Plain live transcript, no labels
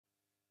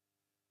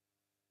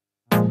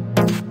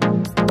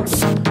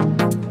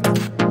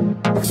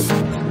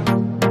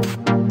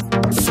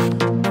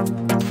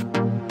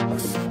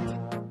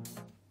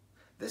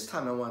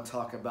time I want to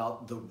talk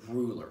about the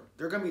ruler.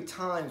 There are going to be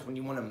times when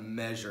you want to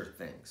measure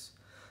things.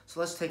 So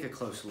let's take a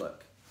close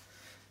look.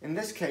 In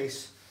this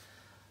case,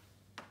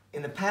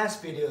 in the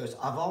past videos,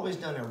 I've always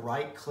done a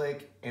right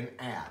click and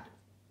add.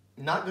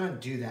 Not going to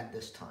do that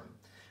this time.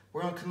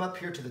 We're going to come up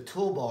here to the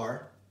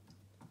toolbar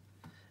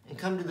and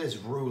come to this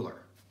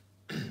ruler.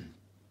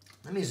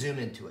 Let me zoom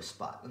into a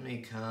spot. Let me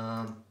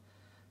come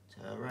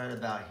to right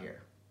about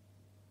here.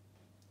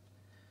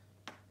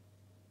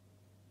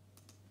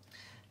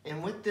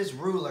 And with this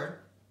ruler,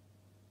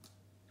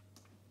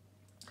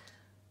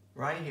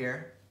 right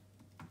here,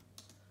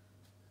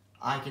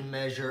 I can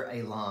measure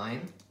a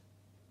line.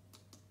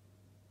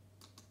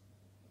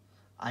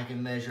 I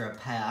can measure a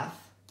path.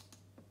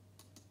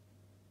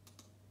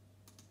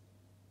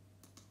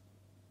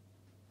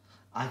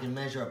 I can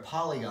measure a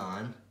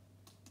polygon.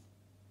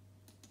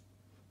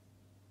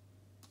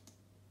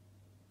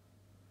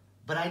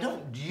 But I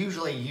don't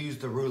usually use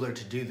the ruler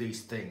to do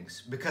these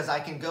things because I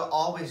can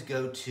always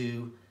go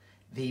to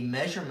the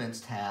measurements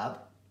tab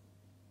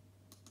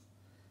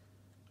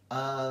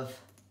of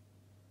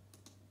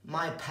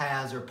my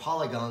paths or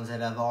polygons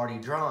that I've already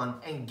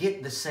drawn and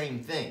get the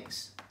same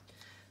things.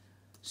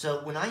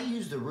 So when I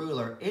use the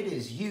ruler, it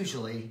is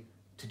usually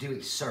to do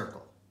a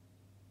circle.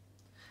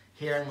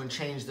 Here I'm going to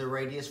change the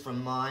radius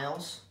from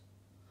miles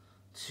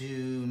to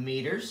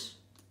meters,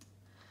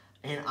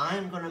 and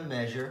I'm going to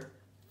measure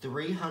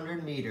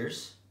 300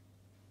 meters.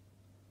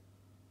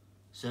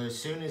 So as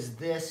soon as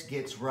this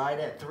gets right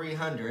at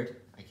 300,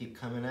 I keep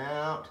coming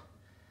out,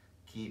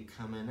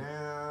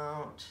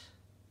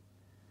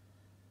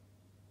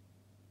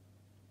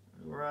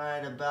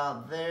 right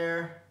about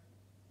there.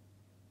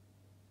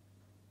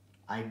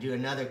 I do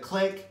another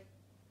click,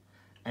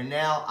 and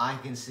now I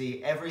can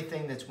see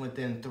everything that's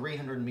within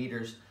 300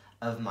 meters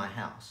of my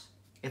house.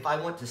 If I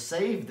want to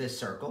save this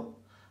circle,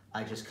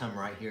 I just come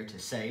right here to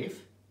save.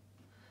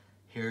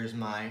 Here's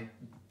my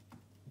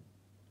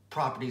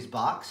properties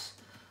box.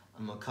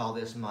 I'm going to call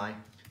this my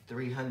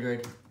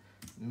 300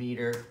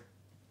 meter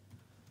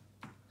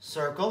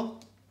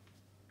circle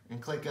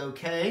and click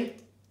OK.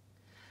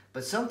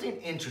 But something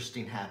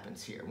interesting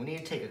happens here. We need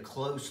to take a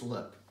close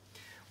look.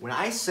 When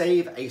I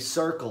save a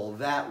circle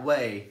that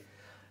way,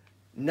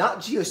 not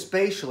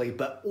geospatially,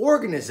 but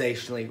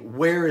organizationally,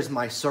 where is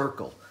my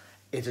circle?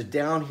 It's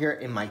down here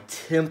in my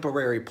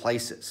temporary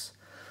places.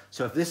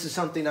 So if this is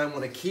something I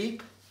want to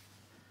keep,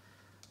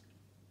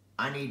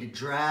 I need to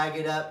drag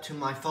it up to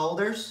my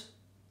folders,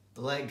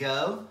 let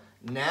go.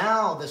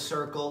 Now the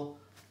circle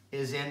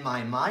is in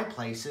my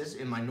places,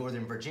 in my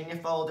Northern Virginia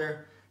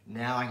folder.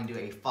 Now I can do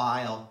a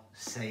file,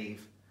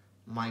 save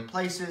my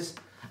places,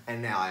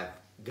 and now I've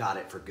got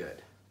it for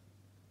good.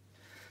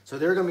 So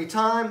there are going to be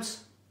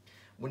times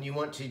when you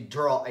want to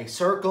draw a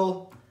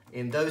circle.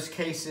 In those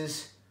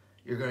cases,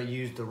 you're going to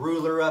use the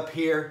ruler up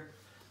here,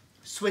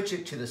 switch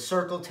it to the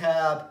circle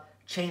tab,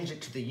 change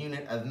it to the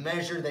unit of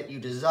measure that you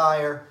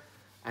desire,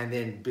 and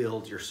then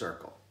build your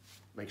circle.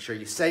 Make sure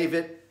you save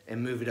it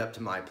and move it up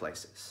to my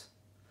places.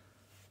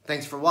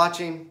 Thanks for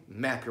watching.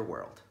 Map your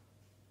world.